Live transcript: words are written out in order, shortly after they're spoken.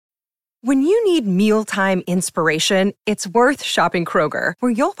When you need mealtime inspiration, it's worth shopping Kroger,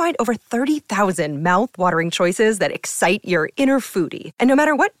 where you'll find over 30,000 mouth-watering choices that excite your inner foodie. And no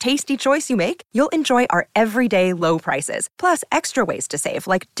matter what tasty choice you make, you'll enjoy our everyday low prices, plus extra ways to save,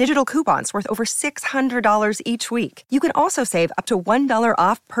 like digital coupons worth over $600 each week. You can also save up to $1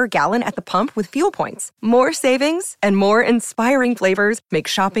 off per gallon at the pump with fuel points. More savings and more inspiring flavors make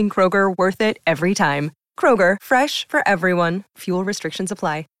shopping Kroger worth it every time. Kroger, fresh for everyone. Fuel restrictions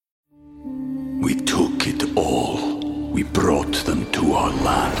apply. We took it all. We brought them to our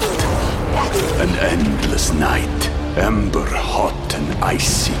land. An endless night, ember hot and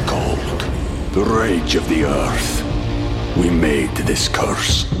icy cold. The rage of the earth. We made this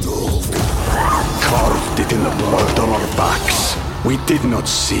curse. Carved it in the blood on our backs. We did not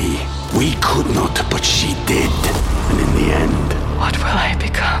see. We could not, but she did. And in the end... What will I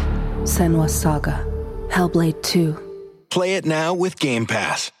become? Senua's Saga. Hellblade 2. Play it now with Game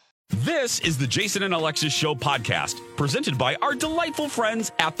Pass. This is the Jason and Alexis Show podcast, presented by our delightful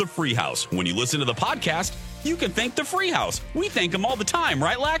friends at the Free House. When you listen to the podcast, you can thank the Free House. We thank them all the time,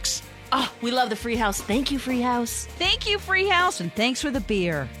 right, Lex? Oh, we love the Free House. Thank you, Free House. Thank you, Free House, and thanks for the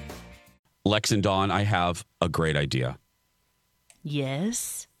beer. Lex and Dawn, I have a great idea.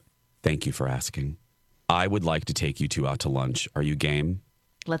 Yes? Thank you for asking. I would like to take you two out to lunch. Are you game?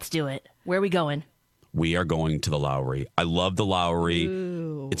 Let's do it. Where are we going? We are going to the Lowry. I love the Lowry.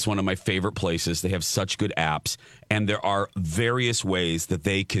 Ooh. It's one of my favorite places. They have such good apps, and there are various ways that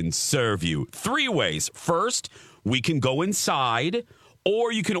they can serve you. 3 ways. First, we can go inside,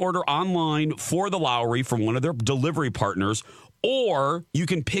 or you can order online for the Lowry from one of their delivery partners, or you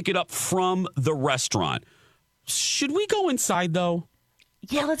can pick it up from the restaurant. Should we go inside, though?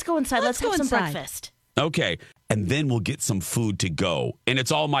 Yeah, let's go inside. Let's have some breakfast. Okay, and then we'll get some food to go, and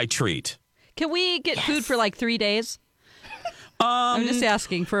it's all my treat. Can we get food for like 3 days? I'm just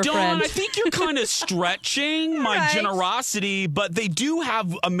asking for a Dawn, friend. I think you're kind of stretching my generosity, but they do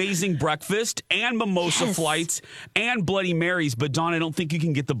have amazing breakfast and mimosa flights and Bloody Marys. But Dawn, I don't think you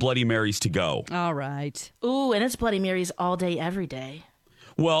can get the Bloody Marys to go. All right. Ooh, and it's Bloody Marys all day, every day.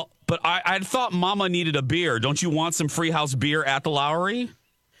 Well, but I thought Mama needed a beer. Don't you want some Free House beer at the Lowry?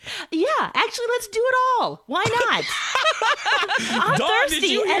 Yeah, actually, let's do it all. Why not? I'm Dawn,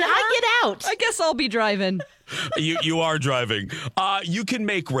 thirsty, and I get out. I guess I'll be driving. You are driving. You can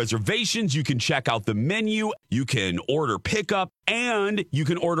make reservations. You can check out the menu. You can order pickup. And you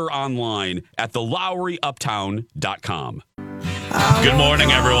can order online at thelowryuptown.com. Good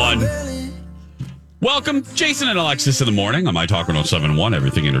morning, everyone. Welcome, Jason and Alexis in the morning on My Talk 1071,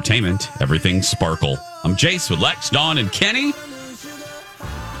 Everything Entertainment, Everything Sparkle. I'm Jace with Lex, Dawn, and Kenny.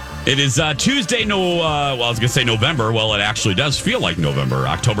 It is Tuesday, I was going to say November. Well, it actually does feel like November,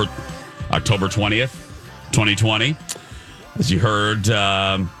 October 20th, 2020. As you heard,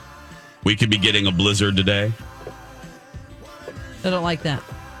 we could be getting a blizzard today. I don't like that.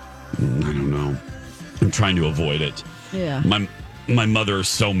 I don't know. I'm trying to avoid it. Yeah. My mother is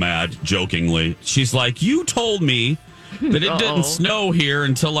so mad, jokingly. She's like, you told me that it didn't snow here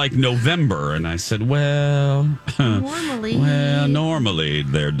until like November. And I said, normally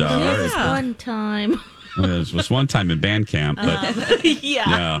there does. Yeah. One time. Well, it was one time in band camp, but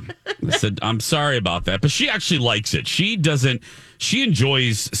yeah. I said, I'm sorry about that. But she actually likes it. She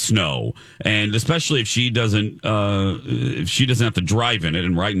enjoys snow, and especially if she doesn't have to drive in it.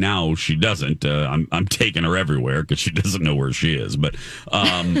 And right now she doesn't. I'm taking her everywhere because she doesn't know where she is. But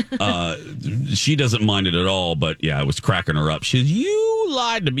she doesn't mind it at all. But yeah, I was cracking her up. She said, you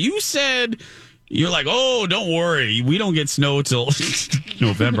lied to me. You said. You're like, oh, don't worry. We don't get snow till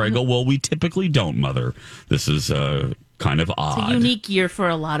November. I go, well, we typically don't, Mother. This is kind of odd. It's a unique year for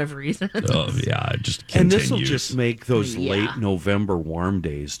a lot of reasons. Oh, yeah, it just continues. And this will just make those late November warm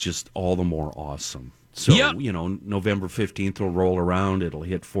days just all the more awesome. So, November 15th will roll around. It'll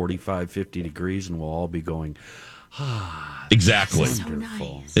hit 45, 50 degrees, and we'll all be going, exactly. So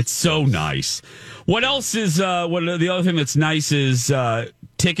nice. It's so nice. What else is, the other thing that's nice is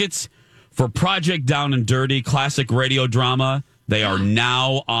tickets for Project Down and Dirty, classic radio drama. They are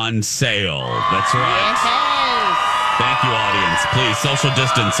now on sale. That's right. Yes. Thank you, audience. Please, social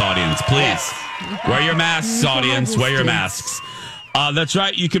distance, audience. Please. Yes. Wear your masks, audience. Wear your masks. That's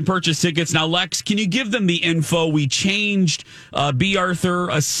right. You can purchase tickets. Now, Lex, can you give them the info? We changed B.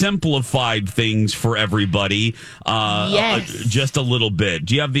 Arthur, simplified things for everybody. Yes. Just a little bit.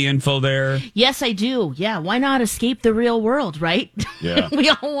 Do you have the info there? Yes, I do. Yeah. Why not escape the real world, right? Yeah. We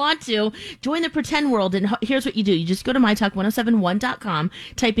all want to. Join the pretend world. And here's what you do. You just go to mytalk1071.com,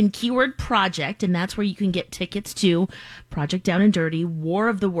 type in keyword project, and that's where you can get tickets to Project Down and Dirty, War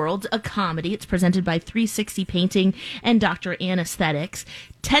of the Worlds, a comedy. It's presented by 360 Painting and Dr. Anesthetic. Aesthetics.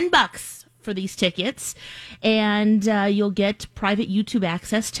 $10 for these tickets, and you'll get private YouTube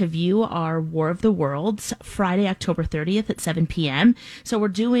access to view our War of the Worlds Friday, October 30th at 7 p.m. So we're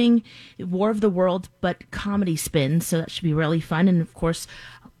doing War of the World, but comedy spin, so that should be really fun. And of course,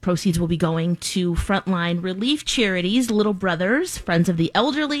 proceeds will be going to frontline relief charities, Little Brothers, Friends of the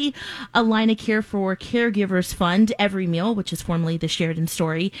Elderly, Alina Care for Caregivers Fund, Every Meal, which is formerly the Sheridan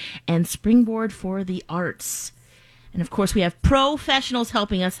Story, and Springboard for the Arts. And of course, we have professionals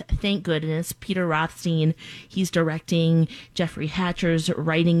helping us, thank goodness. Peter Rothstein, he's directing. Jeffrey Hatcher's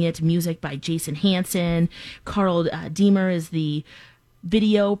writing it. Music by Jason Hansen. Carl Deemer is the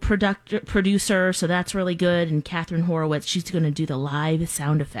video producer, so that's really good. And Catherine Horowitz, she's going to do the live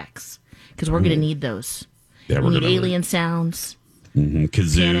sound effects, because we're going to need those. Yeah, we need alien sounds.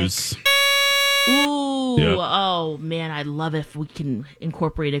 Kazoos. Panic. Ooh, Yep. Oh man, I'd love if we can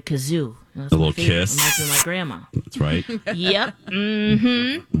incorporate a kazoo. That's A my little favorite. kiss. Reminds me of my grandma. That's right. Yep.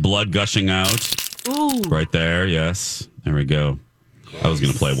 Mm-hmm. Blood gushing out. Ooh. Right there. Yes. There we go. I was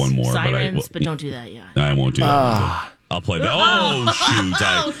going to play one more, Sirens, but but don't do that yet. I won't do that. I'll play that. Oh, shoot.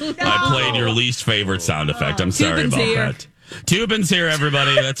 I played your least favorite sound effect. I'm sorry Tubin's about here. that. Tubin's here,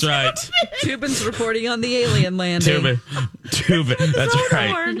 everybody. That's right. Tubin's reporting on the alien landing. Tubin. That's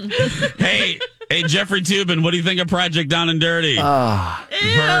right. Hey, Jeffrey Tubin, what do you think of Project Down and Dirty? Perfect.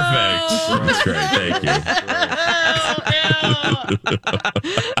 That's great. Thank you.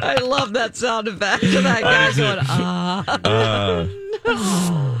 I love that sound effect. That guy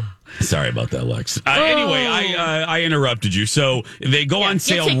going, Sorry about that, Lex. Anyway, I interrupted you. So they go on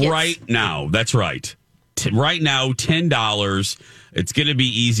sale right now. That's right. Right now, $10. It's going to be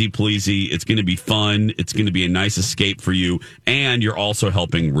easy pleasy. It's going to be fun. It's going to be a nice escape for you, and you're also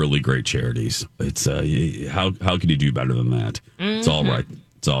helping really great charities. It's how can you do better than that? Mm-hmm. It's all right.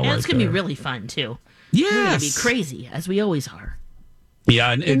 It's all right. It's going to be really fun too. Yes. We're going to be crazy, as we always are.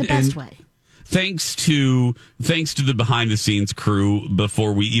 Yeah, in the best way. Thanks to the behind the scenes crew.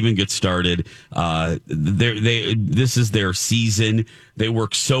 Before we even get started, this is their season. They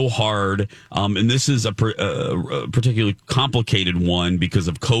work so hard, and this is a particularly complicated one because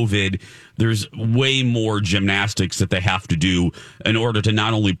of COVID. There's way more gymnastics that they have to do in order to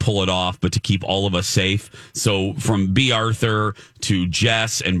not only pull it off, but to keep all of us safe. So from B. Arthur to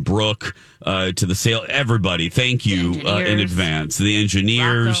Jess and Brooke to the sale, everybody, thank you in advance. The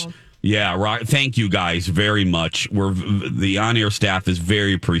engineers. Rocco. Yeah, thank you guys very much. The on-air staff is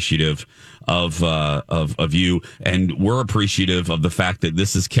very appreciative of you, and we're appreciative of the fact that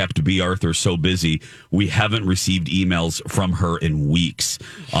this has kept B. Arthur so busy. We haven't received emails from her in weeks.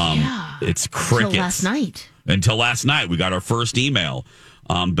 It's crickets. Until last night, we got our first email.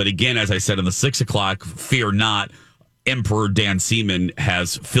 But again, as I said in the 6 o'clock, fear not. Emperor Dan Seaman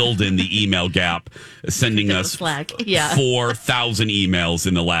has filled in the email gap, sending us 4,000 emails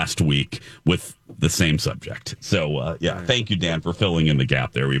in the last week with the same subject. So, thank you, Dan, for filling in the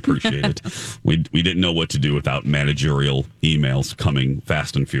gap there. We appreciate it. We didn't know what to do without managerial emails coming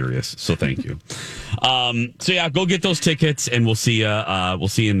fast and furious. So, thank you. Go get those tickets, and we'll see. We'll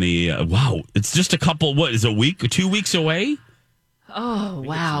see in the. Wow, it's just a couple. What is a week? 2 weeks away? Oh,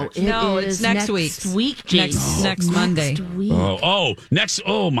 wow. It's next week. Next Monday. Week.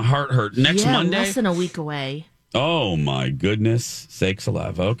 My heart hurt. Next Monday? Less than a week away. Oh, my goodness sakes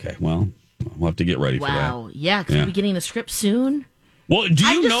alive. Okay, well, we'll have to get ready for that. Wow. Yeah, because we'll be getting the script soon. Well, I'm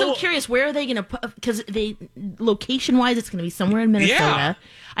just so curious, where are they going to put, because location-wise, it's going to be somewhere in Minnesota. Yeah.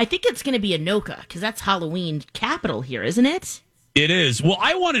 I think it's going to be Anoka, because that's Halloween capital here, isn't it? It is. Well,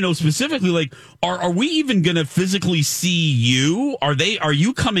 I want to know specifically, like, are we even going to physically see you? Are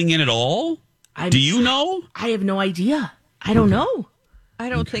you coming in at all? Do you know? I have no idea. I don't know. I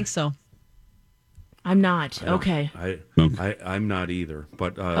don't think so. I'm not. Okay. I'm not either.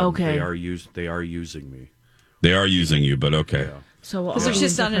 But okay. They are using me. They are using you, but okay. Yeah. So because there's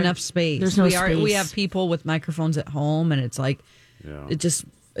just not enough space. There's no space. We have people with microphones at home, and it's like,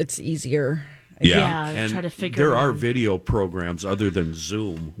 it's easier. Yeah, and try to figure. There are video programs other than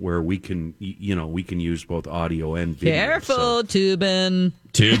Zoom where we can use both audio and video. Careful, Tubin.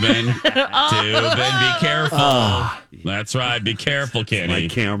 Tubin, be careful. That's right, be careful, Kenny. My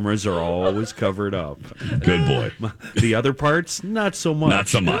cameras are always covered up. Good boy. The other parts, not so much. Not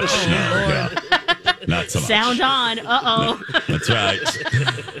so much. No, Not so much. Sound on. Uh-oh. That's right.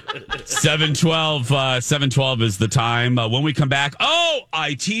 7:12 is the time. When we come back,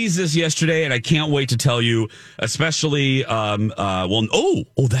 I teased this yesterday, and I can't wait to tell you, especially,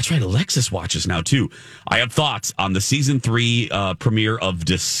 that's right, Alexis watches now, too. I have thoughts on the season 3 premiere of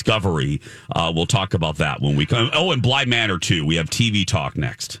Discovery. We'll talk about that when we come. Oh, and Bly Manor, too. We have TV talk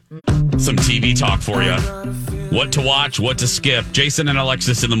next. Some TV talk for you. What to watch, what to skip. Jason and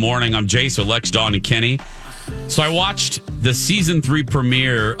Alexis in the morning. I'm Jace with Lex, Dawn, and Kenny. So I watched the season 3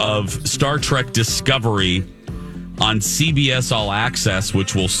 premiere of Star Trek Discovery on CBS All Access,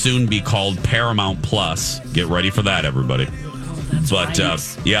 which will soon be called Paramount Plus. Get ready for that, everybody. But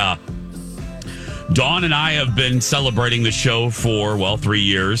yeah, Dawn and I have been celebrating the show for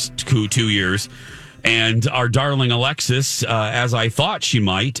 2 years. And our darling Alexis, as I thought she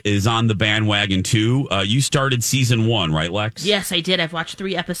might, is on the bandwagon too. You started season 1, right, Lex? Yes, I did. I've watched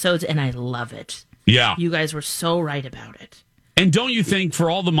 3 episodes and I love it. Yeah. You guys were so right about it. And don't you think for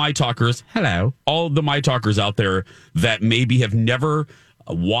all the My Talkers, all the My Talkers out there that maybe have never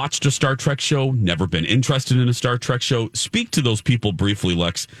watched a Star Trek show, never been interested in a Star Trek show, speak to those people briefly,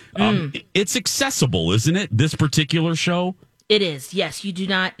 Lex. It's accessible, isn't it, this particular show? It is, yes. You do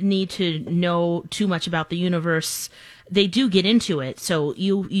not need to know too much about the universe. They do get into it, so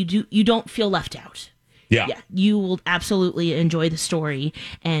you don't feel left out. Yeah. You will absolutely enjoy the story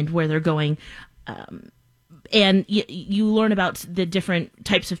and where they're going. And you learn about the different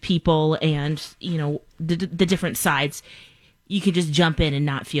types of people and, the different sides. You can just jump in and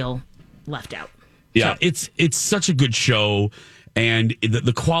not feel left out. Yeah, so. It's such a good show. And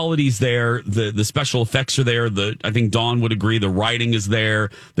the quality's there, the special effects are there. I think Dawn would agree. The writing is there.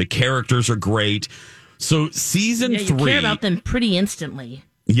 The characters are great. So season 3, you care about them pretty instantly.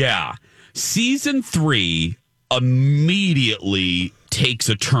 Yeah, season 3 immediately takes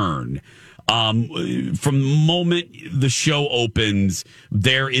a turn. From the moment the show opens,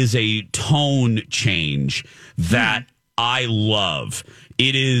 there is a tone change that I love.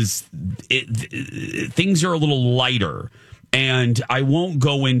 Things are a little lighter. And I won't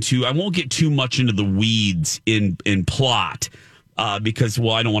get too much into the weeds in plot because,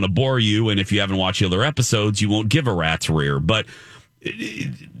 I don't want to bore you. And if you haven't watched the other episodes, you won't give a rat's rear. But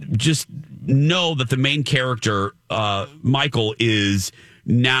just know that the main character, Michael, is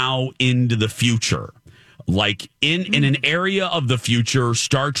now into the future. Like in an area of the future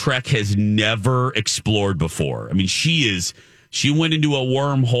Star Trek has never explored before. I mean, she went into a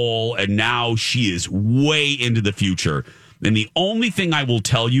wormhole and now she is way into the future. And the only thing I will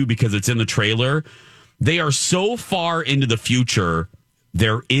tell you, because it's in the trailer, they are so far into the future,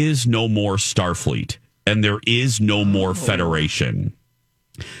 there is no more Starfleet and there is no more Federation.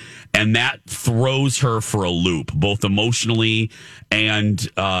 And that throws her for a loop, both emotionally and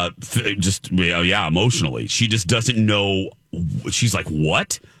emotionally. She just doesn't know. She's like,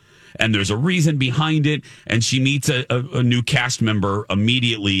 what? And there's a reason behind it. And she meets a new cast member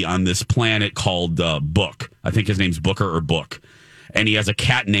immediately on this planet called Book. I think his name's Booker or Book. And he has a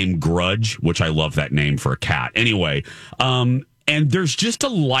cat named Grudge, which I love that name for a cat. Anyway, and there's just a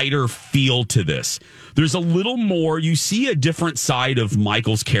lighter feel to this. There's a little more. You see a different side of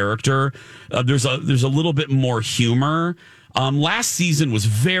Michael's character. There's a little bit more humor. Last season was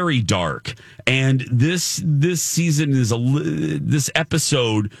very dark, and this season this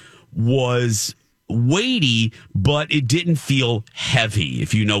episode was weighty, but it didn't feel heavy,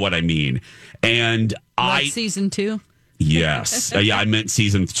 if you know what I mean. And season 2. Yes. I meant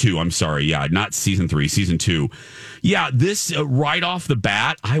season 2. I'm sorry. Yeah, not season 3, season 2. Yeah, this right off the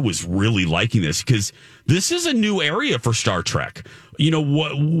bat, I was really liking this because this is a new area for Star Trek.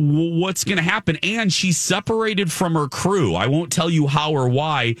 What's going to happen? And she's separated from her crew. I won't tell you how or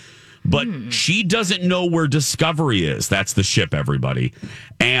why, but she doesn't know where Discovery is. That's the ship, everybody.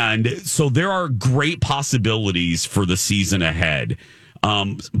 And so there are great possibilities for the season ahead.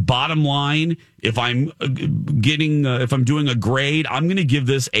 Bottom line, if I'm doing a grade, I'm going to give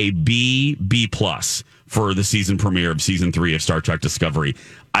this a B+ for the season premiere of season 3 of Star Trek Discovery.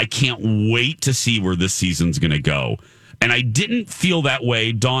 I can't wait to see where this season's going to go. And I didn't feel that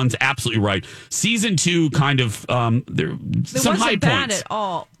way. Dawn's absolutely right. Season 2 kind of there some high points. Bad at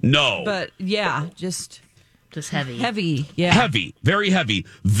all. No, but yeah, just heavy. Yeah. Heavy, very heavy.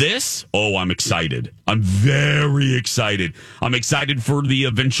 This, I'm excited. I'm very excited. I'm excited for the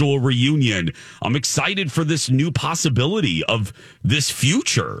eventual reunion. I'm excited for this new possibility of this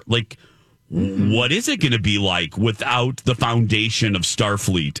future. Like, what is it going to be like without the foundation of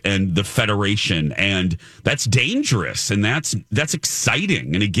Starfleet and the Federation? And that's dangerous, and that's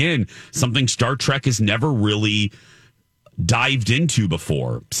exciting. And again, something Star Trek has never really dived into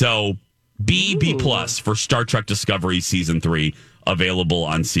before. So B plus for Star Trek Discovery Season 3, available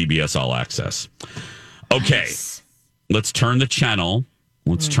on CBS All Access. Okay, let's turn the channel.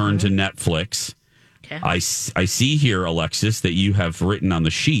 Let's turn to Netflix. Okay. I see here, Alexis, that you have written on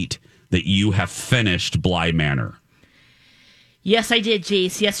the sheet that you have finished Bly Manor. Yes, I did,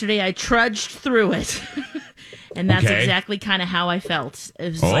 Jace. Yesterday I trudged through it. And that's exactly kind of how I felt.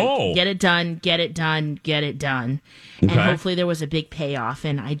 It was like, get it done, get it done, get it done. Okay. And hopefully there was a big payoff,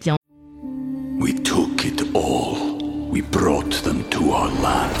 and I don't... We took it all. We brought them to our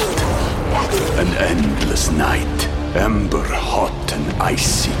land. An endless night, ember hot and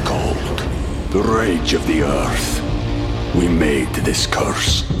icy cold. The rage of the earth. We made this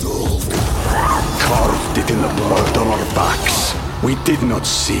curse. Carved it in the blood on our backs. We did not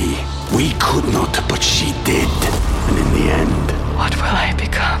see. We could not, but she did. And in the end... What will I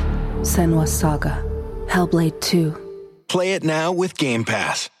become? Senua's Saga. Hellblade 2. Play it now with Game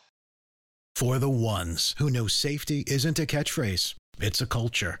Pass. For the ones who know safety isn't a catchphrase, it's a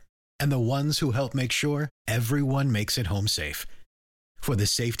culture. And the ones who help make sure everyone makes it home safe. For the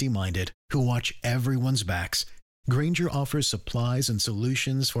safety-minded who watch everyone's backs, Grainger offers supplies and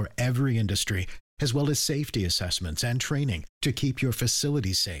solutions for every industry, as well as safety assessments and training to keep your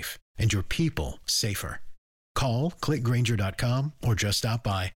facilities safe and your people safer. Call, click Grainger.com, or just stop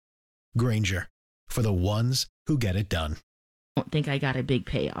by. Grainger, for the ones who get it done. I don't think I got a big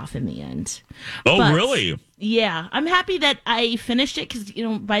payoff in the end. Oh, but, really? Yeah. I'm happy that I finished it because,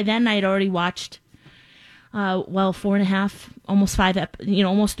 by then I had already watched, 4.5, almost 5,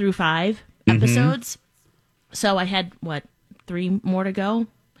 almost through 5 episodes. So I had, 3 more to go?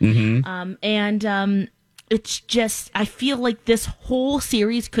 It's just, I feel like this whole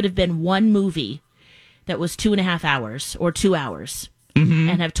series could have been one movie that was 2.5 hours or 2 hours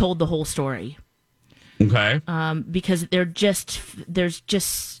and have told the whole story. Okay. Because there's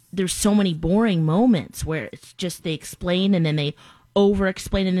so many boring moments where it's just they explain and then they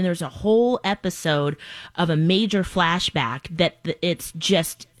over-explain, and then there's a whole episode of a major flashback that it's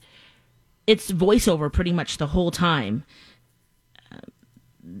voiceover pretty much the whole time.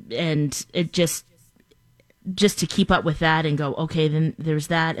 And it just to keep up with that and go, okay, then there's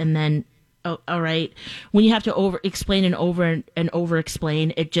that, and then, oh, all right. When you have to over-explain and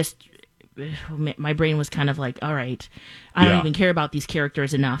over-explain, it just, my brain was kind of like, all right, I don't even care about these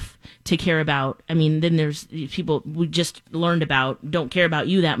characters enough to care about. I mean, then there's people we just learned about, don't care about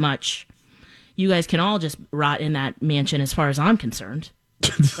you that much. You guys can all just rot in that mansion as far as I'm concerned.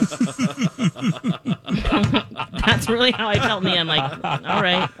 That's really how I felt in the end. Like, all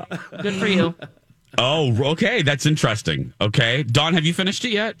right, good for you. Oh, okay. That's interesting. Okay. Dawn, have you finished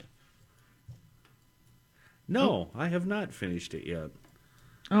it yet? No, I have not finished it yet.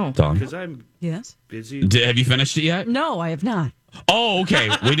 Oh, Dawn. Because I'm busy. Have you finished it yet? No, I have not. Oh, okay.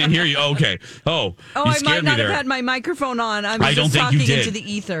 We didn't hear you. Okay. Oh, you I scared might not me there. have had my microphone on. I don't just think you talking did. into the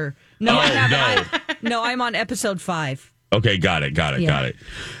ether. No, I haven't. No, I'm on episode 5. Okay, got it.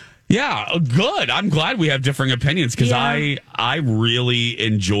 Yeah, good. I'm glad we have differing opinions because I really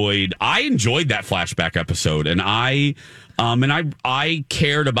enjoyed that flashback episode, and I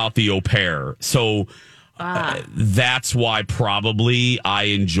cared about the au pair, so that's why probably I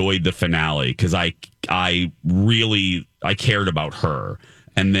enjoyed the finale because I really cared about her,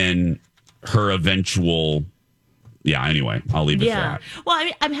 and then her eventual. Yeah, anyway, I'll leave it at that.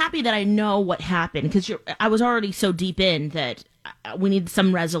 Well, I'm happy that I know what happened because I was already so deep in that we need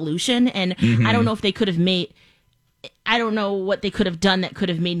some resolution. And I don't know if they could have I don't know what they could have done that could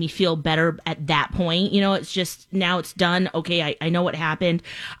have made me feel better at that point. It's just, now it's done. Okay, I know what happened.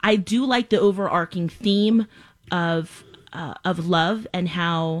 I do like the overarching theme of love and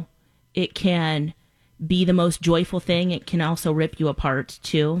how it can be the most joyful thing. It can also rip you apart,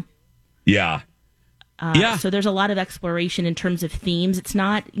 too. Yeah. So there's a lot of exploration in terms of themes. It's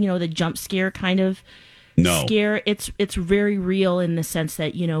not, the jump scare kind of scare. It's very real in the sense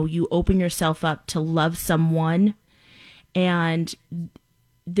that, you open yourself up to love someone and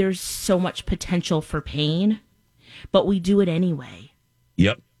there's so much potential for pain, but we do it anyway.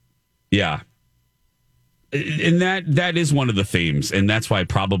 Yep. Yeah. And that is one of the themes. And that's why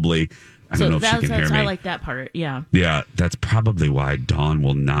probably... I don't know if she can hear me. I like that part. Yeah. Yeah, that's probably why Dawn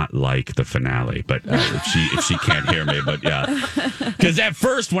will not like the finale. But if she can't hear me, but yeah, because at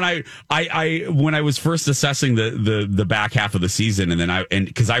first when I was first assessing the back half of the season, and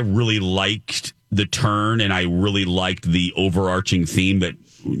because I really liked the turn, and I really liked the overarching theme that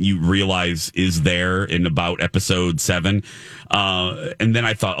you realize is there in about episode 7. And then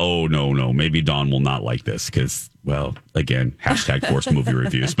I thought, oh, no, maybe Dawn will not like this because, well, again, # forced movie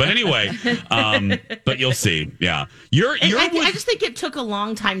reviews. But anyway, but you'll see. Yeah. I just think it took a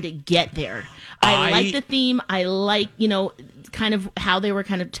long time to get there. I like the theme. I like, kind of how they were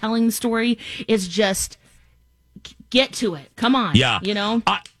kind of telling the story. It's just get to it. Come on. Yeah.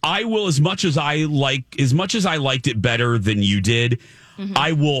 I will, as much as I liked it better than you did,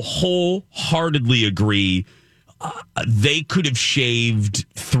 I will wholeheartedly agree. They could have shaved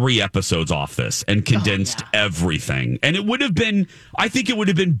 3 episodes off this and condensed everything. And it would have been, I think it would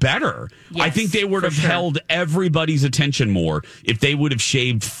have been better. Yes, I think they would have held everybody's attention more if they would have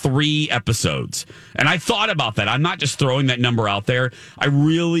shaved 3 episodes. And I thought about that. I'm not just throwing that number out there. I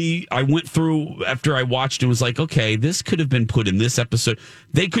went through after I watched and was like, okay, this could have been put in this episode.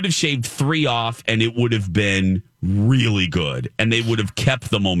 They could have shaved 3 off and it would have been really good, and they would have kept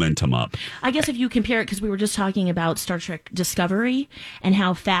the momentum up. I guess if you compare it, because we were just talking about Star Trek Discovery and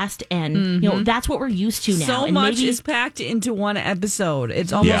how fast and that's what we're used to now. So and much is packed into one episode.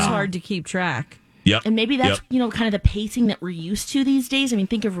 It's almost hard to keep track. Yep. And maybe that's kind of the pacing that we're used to these days. I mean,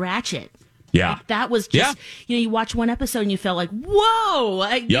 think of Ratchet. Yeah. Like, that was just you watch one episode and you felt like,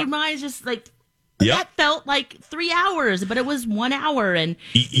 whoa! Your mind's just like. That felt like 3 hours, but it was 1 hour, and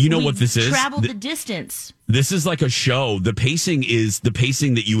what this is? Traveled the distance. This is like a show. The pacing is the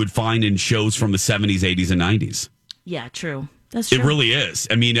pacing that you would find in shows from the 70s, 80s, and 90s. Yeah, true. That's true. It really is.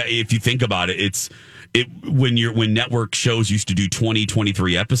 I mean, if you think about it, when network shows used to do 20,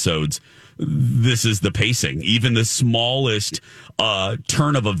 23 episodes, this is the pacing. Even the smallest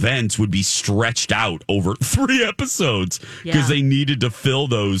turn of events would be stretched out over 3 episodes because they needed to fill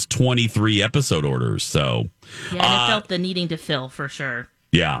those 23 episode orders. So, and it felt the needing to fill for sure.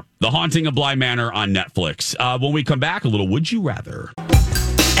 Yeah. The Haunting of Bly Manor on Netflix. When we come back, a little Would You Rather.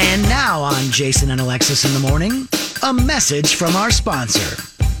 And now on Jason and Alexis in the Morning, a message from our sponsor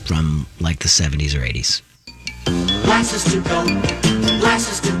from like the 70s or 80s. Glasses to go,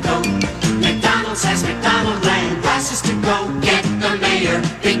 glasses to go. McDonald's has McDonald Land. Glasses to go, get the mayor,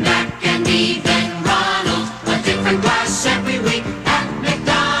 Big Mac, and even Ronald. A different glass every week at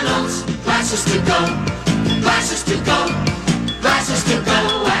McDonald's. Glasses to go, glasses to go, glasses to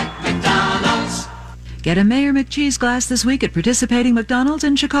go at McDonald's. Get a Mayor McCheese glass this week at participating McDonald's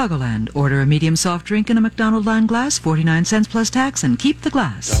in Chicagoland. Order a medium soft drink in a McDonald line glass, 49 cents plus tax, and keep the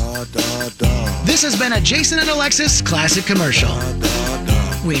glass. This has been a Jason and Alexis classic commercial.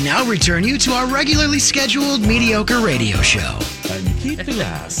 We now return you to our regularly scheduled mediocre radio show. And keep the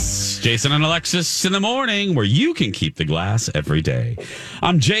glass. Jason and Alexis in the morning, where you can keep the glass every day.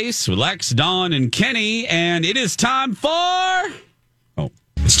 I'm Jace with Lex, Dawn, and Kenny, and it is time for...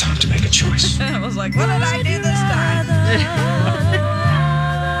 It's time to make a choice. I was like, what did I do this time?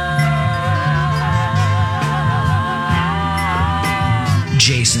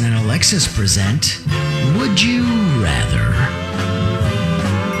 Jason and Alexis present Would You Rather?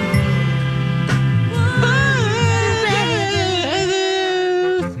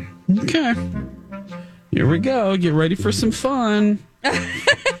 Okay. Here we go. Get ready for some fun.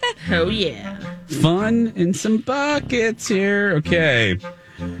 Oh, yeah. Fun in some buckets here. Okay.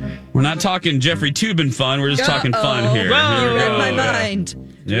 We're not talking Jeffrey Toobin fun. We're just talking fun here. Whoa, you read my mind.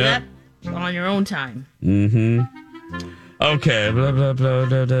 Yep. On your own time. Mm-hmm. Okay. Blah, blah, blah,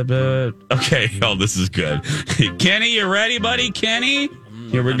 blah, blah, blah. Okay. Oh, this is good. Kenny, you ready, buddy? Kenny?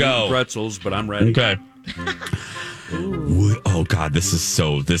 Here we go. Pretzels, but I'm ready. Okay. Oh, God. This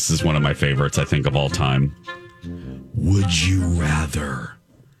is one of my favorites, I think, of all time. Would you rather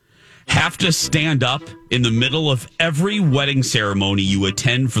have to stand up in the middle of every wedding ceremony you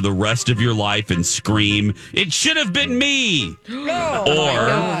attend for the rest of your life and scream, "It should have been me"? Oh, or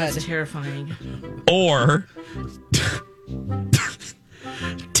that's terrifying. Or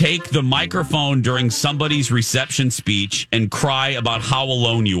take the microphone during somebody's reception speech and cry about how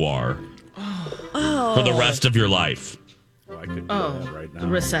alone you are for the rest of your life? I could do that right now.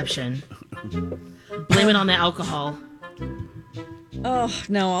 Reception. Blame it on the alcohol. Oh,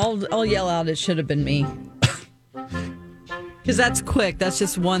 no, I'll yell out, "It should have been me." Because that's quick. That's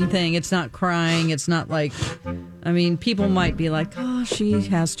just one thing. It's not crying. It's not like, I mean, people might be like, "Oh, she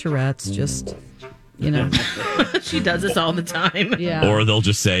has Tourette's." Just, She does this all the time. Yeah. Or they'll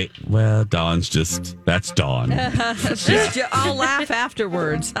just say, "Well, that's Dawn." I'll laugh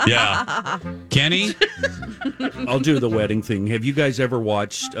afterwards. Yeah. Kenny? I'll do the wedding thing. Have you guys ever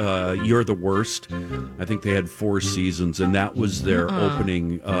watched You're the Worst? I think they had 4 seasons, and that was their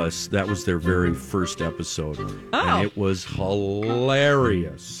opening. That was their very first episode. And it was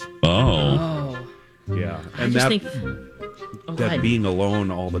hilarious. Oh. Yeah. And that being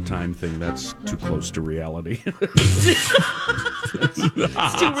alone all the time thing, that's too close to reality. It's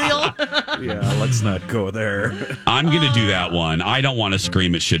too real. Yeah, let's not go there. I'm going to do that one. I don't want to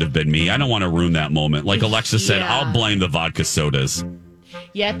scream it should have been me. I don't want to ruin that moment. Like Alexa said, Yeah. I'll blame the vodka sodas.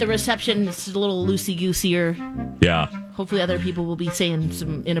 Yeah, at the reception, it's a little loosey-goosier. Yeah. Hopefully other people will be saying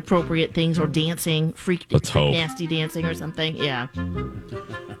some inappropriate things or dancing, Let's hope. nasty dancing or something. Yeah.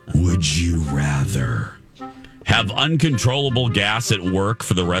 Would you rather have uncontrollable gas at work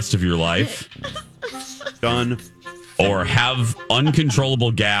for the rest of your life? Done. Or have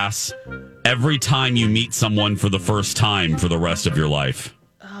uncontrollable gas every time you meet someone for the first time for the rest of your life?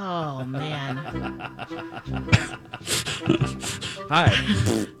 Oh, man. Hi.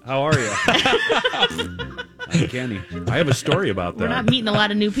 How are you? I'm Kenny. I have a story about that. We're not meeting a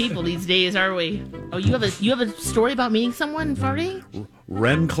lot of new people these days, are we? Oh, you have a story about meeting someone, farting?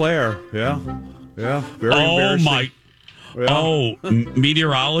 Ren Claire. Yeah. Yeah. Very Oh, embarrassing. my. Yeah. Oh,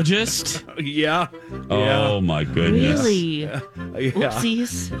 meteorologist? Yeah. Oh, my goodness. Really? Yeah.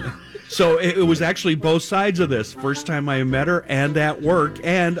 Oopsies. So it was actually both sides of this. First time I met her, and at work,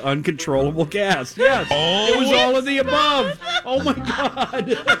 and uncontrollable gas. Yes. It was all of the above. Oh, my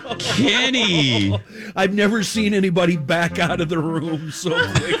God. Kenny. I've never seen anybody back out of the room so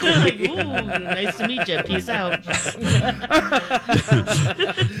quickly. Ooh, nice to meet you. Peace out.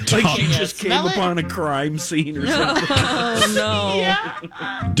 Like she just came Smell it? upon a crime scene or something. Oh, no.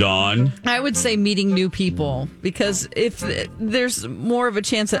 Yeah. Dawn. I would say meeting new people, because if there's more of a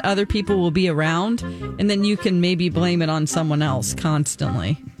chance that other people will be around, and then you can maybe blame it on someone else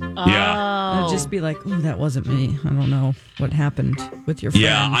constantly. Yeah. I'd just be like, oh, that wasn't me. I don't know what happened with your friend.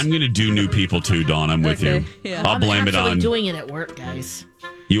 Yeah, I'm going to do new people too, Dawn. I'm with Okay, you. yeah. I'll blame it I'm actually on. doing it at work, guys.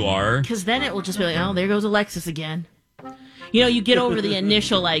 You are? Because then it will just be like, oh, there goes Alexis again. You know, you get over the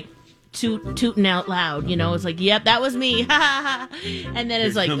initial, like, tooting out loud. You know, it's like, yep, that was me. And then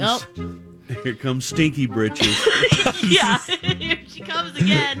it's like, oh. Here comes Stinky Britches. Yeah, here she comes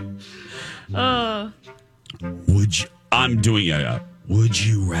again. I'm doing it. Would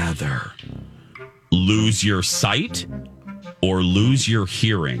you rather lose your sight or lose your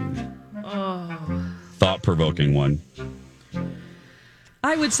hearing? Oh. Thought-provoking one.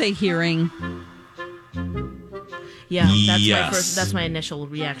 I would say hearing. Yeah, that's Yes. that's my initial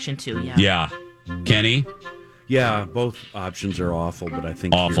reaction too. Yeah. Yeah. Kenny? Yeah, both options are awful, but I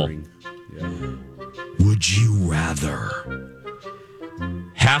think Awful. hearing. Yeah. Would you rather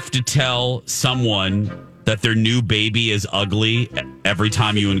have to tell someone that their new baby is ugly every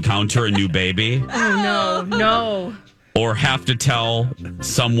time you encounter a new baby? Oh no. Or have to tell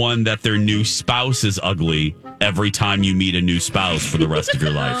someone that their new spouse is ugly every time you meet a new spouse for the rest of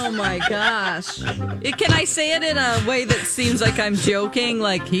your life? Oh my gosh. Can I say it in a way that seems like I'm joking?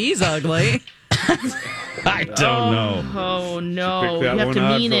 Like, he's ugly. I don't know. Oh no. Pick You that have one to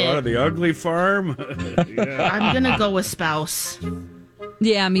out mean out of it. the ugly farm. Yeah. I'm gonna go with spouse.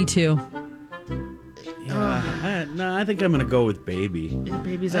 Yeah, me too. I think I'm going to go with baby.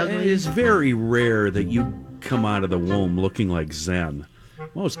 Baby's ugly. It's very rare that you come out of the womb looking like Zen.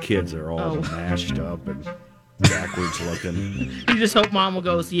 Most kids are all mashed up and backwards looking. You just hope mom will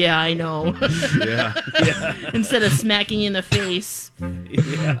go, yeah, I know. Yeah. Instead of smacking you in the face.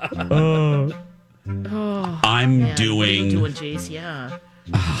 Yeah. Oh, I'm man. What are doing you doing, Jace? Yeah.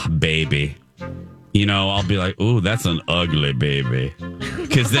 baby. You know, I'll be like, ooh, that's an ugly baby.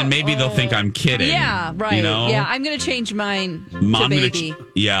 Because then maybe they'll think I'm kidding. Yeah, right. You know? Yeah, I'm going to change mine to I'm gonna baby.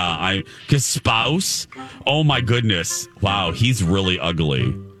 because spouse, oh my goodness. Wow, he's really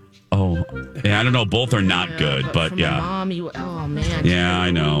ugly. Oh, yeah, I don't know. Both are not good, but From yeah. a mom, oh man. Yeah,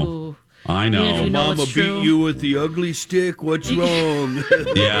 I know. Ooh. I know. Even if you know Mama it's beat true. you with the ugly stick. What's wrong?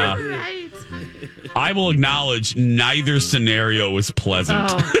 Yeah. Right. I will acknowledge neither scenario is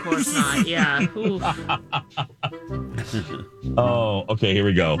pleasant. Oh, of course not. Yeah. Ooh. Oh, okay, here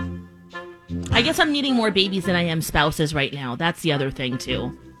we go. I guess I'm needing more babies than I am spouses right now. That's the other thing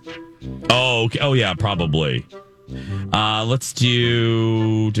too. Oh, okay. Oh, yeah, probably. Let's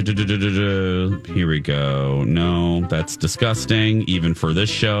do. Here we go. No, that's disgusting, even for this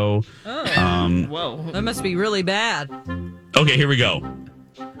show. Oh. Whoa. That must be really bad. Okay, here we go.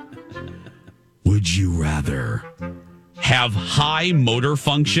 Would you rather have high motor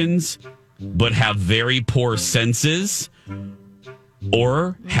functions but have very poor senses,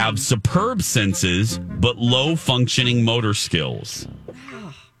 or have superb senses but low functioning motor skills?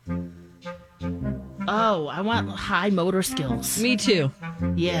 Oh, I want high motor skills. Me too.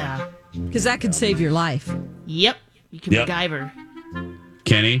 Yeah. Because that could save your life. Yep. You can MacGyver.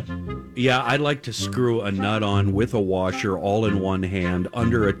 Kenny? Yeah, I'd like to screw a nut on with a washer all in one hand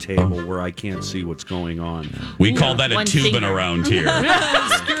under a table where I can't see what's going on. We call that a tubing around here.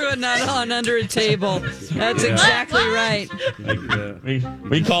 Screw a nut on under a table. That's exactly right.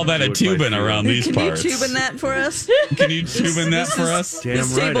 We call that a tubing around these parts. Can you tubing that for us? Can you tubing that for us? Damn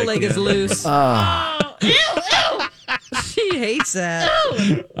This right table I leg is can. loose. Ew. She hates that.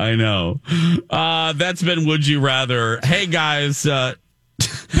 I know. That's been Would You Rather. Hey, guys. Hey,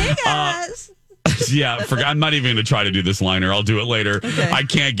 guys. Yeah, I'm not even going to try to do this liner. I'll do it later. Okay. I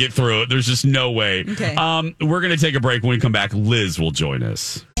can't get through it. There's just no way. Okay. We're going to take a break. When we come back, Liz will join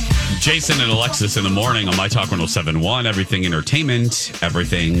us. Jason and Alexis in the morning on My Talk 107.1. Everything entertainment,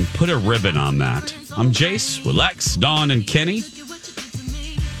 everything. Put a ribbon on that. I'm Jace with Lex, Dawn, and Kenny.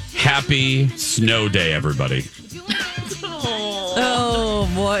 Happy snow day, everybody.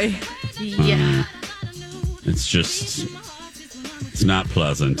 Oh, boy. Yeah. It's not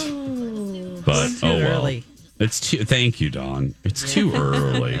pleasant. But It's too early. Thank you, Dawn. It's too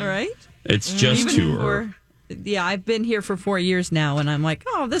early. All right. It's just too early. Yeah, I've been here for 4 years now, and I'm like,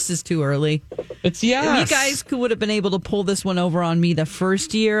 oh, this is too early. Yes. If you guys would have been able to pull this one over on me the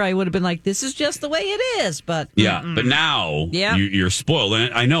first year, I would have been like, this is just the way it is. But but now Yeah. you're spoiled.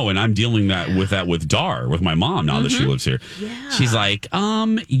 And I know, and I'm dealing with Dar, with my mom now that she lives here. Yeah. She's like,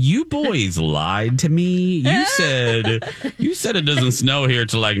 you boys lied to me. You said it doesn't snow here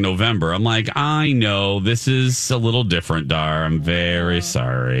till like November. I'm like, I know, this is a little different, Dar. I'm very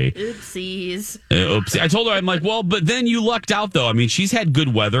sorry. Oopsies. Oopsie. I told her, I'm like, well, but then you lucked out, though. I mean, she's had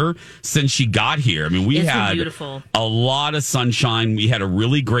good weather since she got here. I mean, we It's been had beautiful. a lot of sunshine. We had a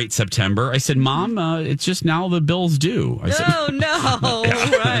really great September. I said, Mom, it's just now the bill's due. I said, oh, no.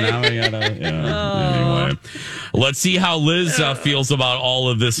 Right. now we gotta, Anyway, let's see how Liz feels about all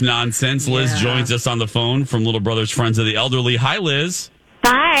of this nonsense. Liz joins us on the phone from Little Brothers Friends of the Elderly. Hi, Liz.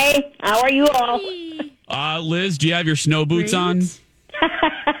 Hi, how are you all? Liz, do you have your snow boots on?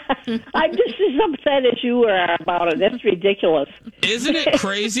 I'm just as upset as you are about it. That's ridiculous. Isn't it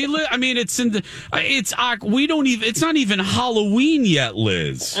crazy, Liz? I mean, it's not even Halloween yet,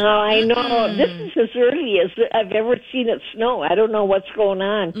 Liz. Oh, I know. This is as early as I've ever seen it snow. I don't know what's going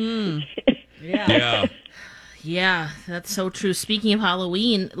on. Yeah. Yeah, that's so true. Speaking of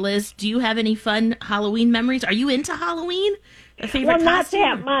Halloween, Liz, do you have any fun Halloween memories? Are you into Halloween? A favorite Well, not costume?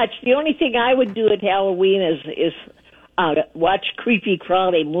 that much. The only thing I would do at Halloween is watch creepy,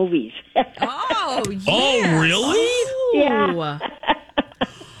 crawly movies. Oh, yes. Oh, really? Yeah.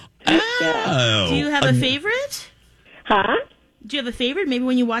 Oh. Do you have a favorite? Huh? Do you have a favorite? Maybe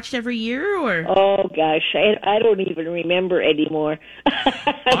when you watched every year, or? Oh gosh, I don't even remember anymore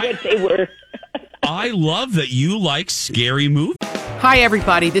what they were. I love that you like scary movies. Hi,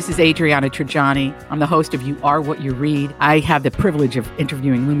 everybody. This is Adriana Trajani. I'm the host of You Are What You Read. I have the privilege of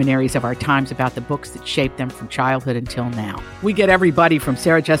interviewing luminaries of our times about the books that shaped them from childhood until now. We get everybody from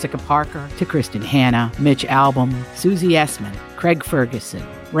Sarah Jessica Parker to Kristen Hanna, Mitch Albom, Susie Essman, Craig Ferguson,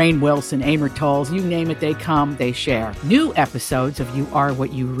 Rainn Wilson, Amor Tolls, you name it, they come, they share. New episodes of You Are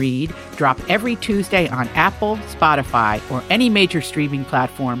What You Read drop every Tuesday on Apple, Spotify, or any major streaming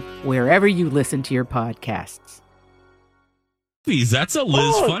platform wherever you listen to your podcasts. That's a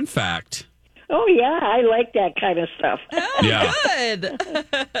Liz fun fact. Oh yeah, I like that kind of stuff. Yeah. Good.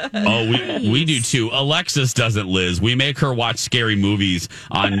 Oh, we do too. Alexis doesn't, Liz. We make her watch scary movies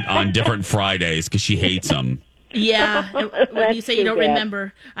on different Fridays because she hates them. Yeah, when you say you don't too bad.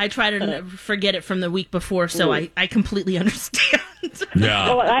 remember, I try to forget it from the week before, so I completely understand.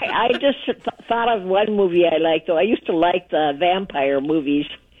 Yeah. Well, I just thought of one movie I liked, though. I used to like the vampire movies.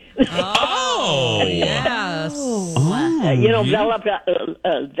 Oh, yes.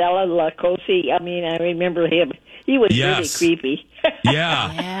 Bela Lugosi. I mean, I remember him. He was really creepy.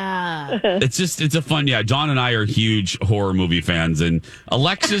 Yeah. Yeah. It's a fun, Dawn and I are huge horror movie fans, and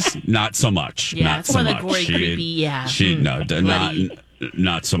Alexis, not so much. Yeah, not it's so one of much. the gory, creepy, yeah.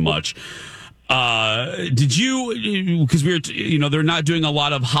 Not so much. Did you, because they're not doing a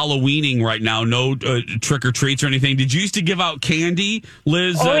lot of Halloweening right now, no trick or treats or anything. Did you used to give out candy,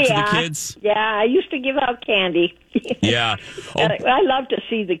 Liz, to the kids? Yeah, I used to give out candy. Yeah. Oh. I love to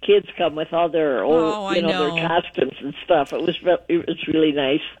see the kids come with all their old, their costumes and stuff. It was really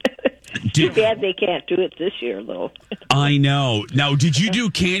nice. Too bad they can't do it this year, though. I know. Now, did you do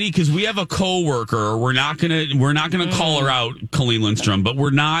candy? Because we have a coworker. We're not gonna call her out, Colleen Lindstrom, but we're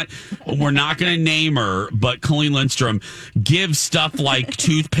not gonna name her. But Colleen Lindstrom gives stuff like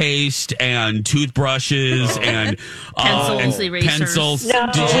toothpaste and toothbrushes and pencils, erasers. pencils. No,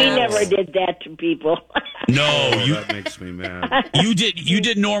 we never did that to to people. No, that makes me mad. You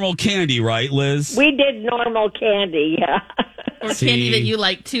did normal candy, right, Liz? We did normal candy, yeah. Or candy that you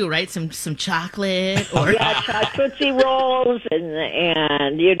like too, right? Some chocolate or Tootsie Rolls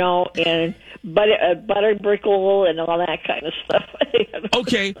and butter brickle and all that kind of stuff.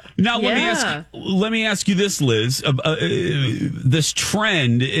 Okay, now let me ask you this, Liz. This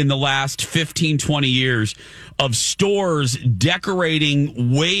trend in the last 15, 20 years of stores decorating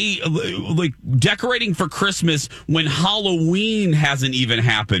decorating for Christmas when Halloween hasn't even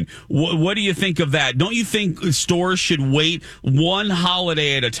happened. What do you think of that? Don't you think stores should wait one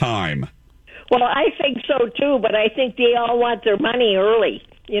holiday at a time? Well, I think so too, but I think they all want their money early.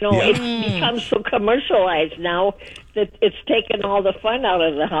 It's become so commercialized now that it's taken all the fun out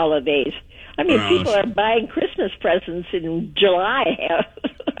of the holidays. I mean, people are buying Christmas presents in July.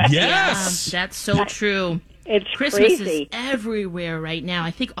 Yes. Yeah, that's so true. It's Christmas crazy. is everywhere right now.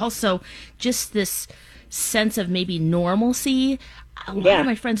 I think also just this sense of maybe normalcy. A lot of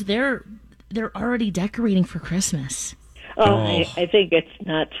my friends, they're already decorating for Christmas. I think it's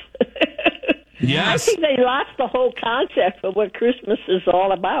nuts. Yes. I think they lost the whole concept of what Christmas is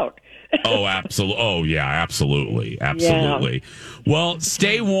all about. Oh, absolutely. Oh, yeah, absolutely. Absolutely. Yeah. Well,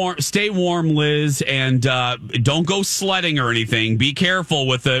 stay warm, Liz, and don't go sledding or anything. Be careful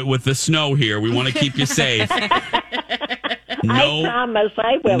with the snow here. We want to keep you safe. I promise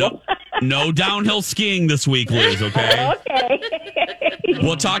I will. No downhill skiing this week, Liz, okay? Okay.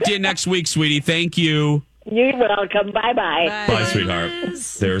 We'll talk to you next week, sweetie. Thank you. You're welcome. Bye-bye. Bye, sweetheart.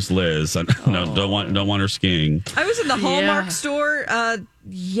 There's Liz. No, don't want her skiing. I was in the Hallmark store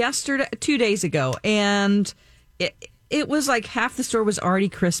yesterday, 2 days ago, and it was like half the store was already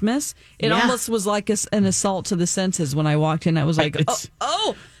Christmas. It almost was like an assault to the senses when I walked in. I was like,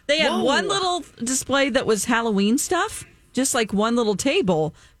 they had one little display that was Halloween stuff, just like one little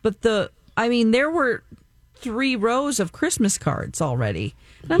table. But there were 3 rows of Christmas cards already.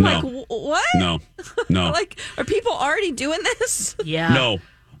 And I'm like, what? No. Like, are people already doing this? Yeah. No.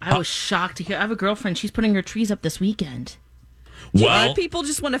 I was shocked to hear. I have a girlfriend. She's putting her trees up this weekend. Well, people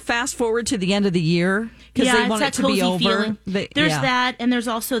just want to fast forward to the end of the year because they want it to be over. There's that, and there's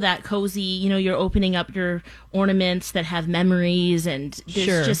also that cozy. You're opening up your ornaments that have memories, and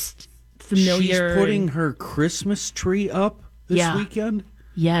there's just familiar. She's putting her Christmas tree up this weekend.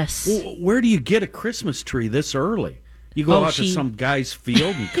 Yes. Well, where do you get a Christmas tree this early? You go out to some guy's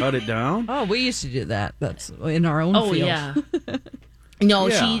field and cut it down? Oh, we used to do that. That's in our own field. Yeah. No,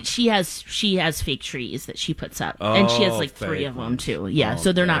 she has fake trees that she puts up, and she has like 3 of them too. Yeah,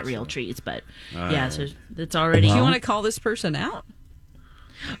 so they're not real trees, but so it's already. Do you want to call this person out?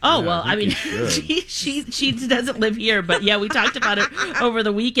 Oh, well, I mean, she doesn't live here, but we talked about it over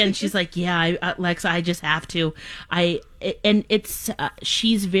the weekend. She's like, Lex, I just have to.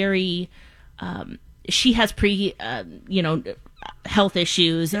 She's very. She has health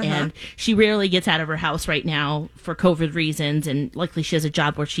issues, and she rarely gets out of her house right now for COVID reasons, and luckily she has a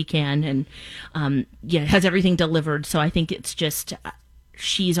job where she can, and has everything delivered. So I think it's just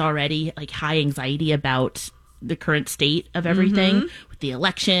she's already like high anxiety about the current state of everything with the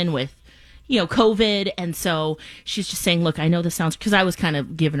election, with COVID, and so she's just saying, look, I know this sounds, because I was kind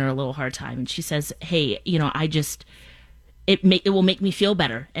of giving her a little hard time, and she says, hey, I just it will make me feel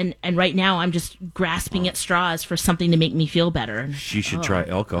better, and right now I'm just grasping at straws for something to make me feel better. And she should try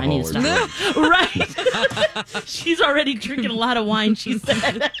alcohol. I need to stop. Right. She's already drinking a lot of wine, she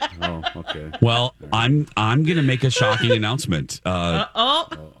said. Oh, okay. Well, I'm going to make a shocking announcement. Colin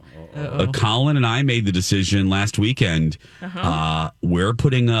and I made the decision last weekend. We're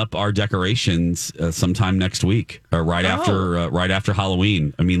putting up our decorations sometime next week, right after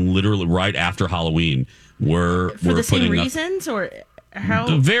Halloween. I mean, literally right after Halloween. We're the same putting reasons, or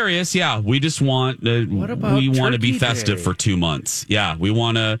how? Various, yeah. We just want to be festive for 2 months. Yeah, we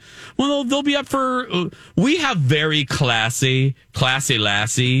want to. Well, they'll be up for. We have very classy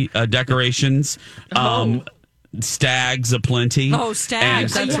lassie decorations. Stags aplenty. Oh,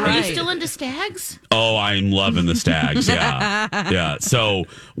 stags! That's right. Are you still into stags? Oh, I'm loving the stags. Yeah. So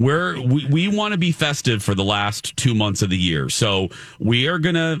we want to be festive for the last 2 months of the year. So we are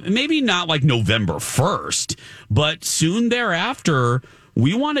gonna, maybe not like November 1st, but soon thereafter.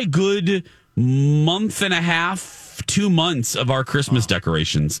 We want a good month and a half, 2 months of our Christmas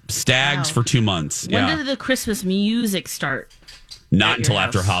decorations. Stags for 2 months. When did the Christmas music start? Not until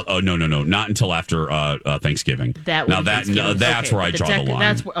after. No. Not until after Thanksgiving. That's where I draw the line.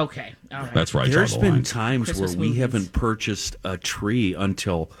 That's okay. All right. That's where I draw the line. There's been times Christmas where we haven't purchased a tree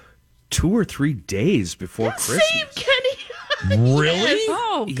until 2 or 3 days before Christmas. Same, Kenny. Really?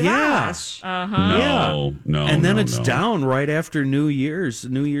 Oh Yeah. gosh. No, no. And then no, it's no. down right after New Year's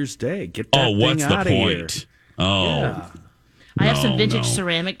Day. Get that Oh, thing what's the outta here. point? Oh. Yeah. I have some No, vintage no.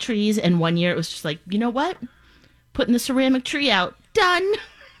 ceramic trees, and one year it was just like, you know what? Putting the ceramic tree out. Done.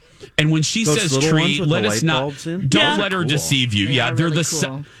 And when she Those says little tree, ones with let the us light not. bulbs in? Don't Yeah. let her Cool. deceive you. They Yeah, are they're really the.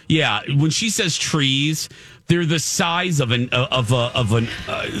 cool. Yeah, when she says trees, they're the size of an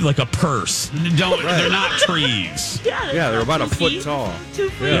like a purse. They're not trees. Yeah, they're about a 2 foot feet. tall. 2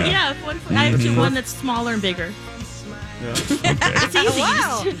 feet. Yeah. Yeah, 1 foot. I have one that's smaller and bigger. It's easy.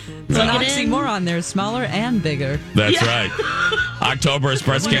 Wow. Just It's an plug it in. oxymoron there, smaller and bigger. That's right. October is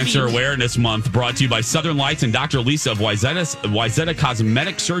Breast Cancer Awareness Month, brought to you by Southern Lights and Dr. Lisa of Wayzata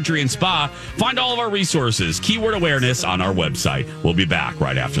Cosmetic Surgery and Spa. Find all of our resources, keyword awareness, on our website. We'll be back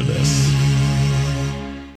right after this.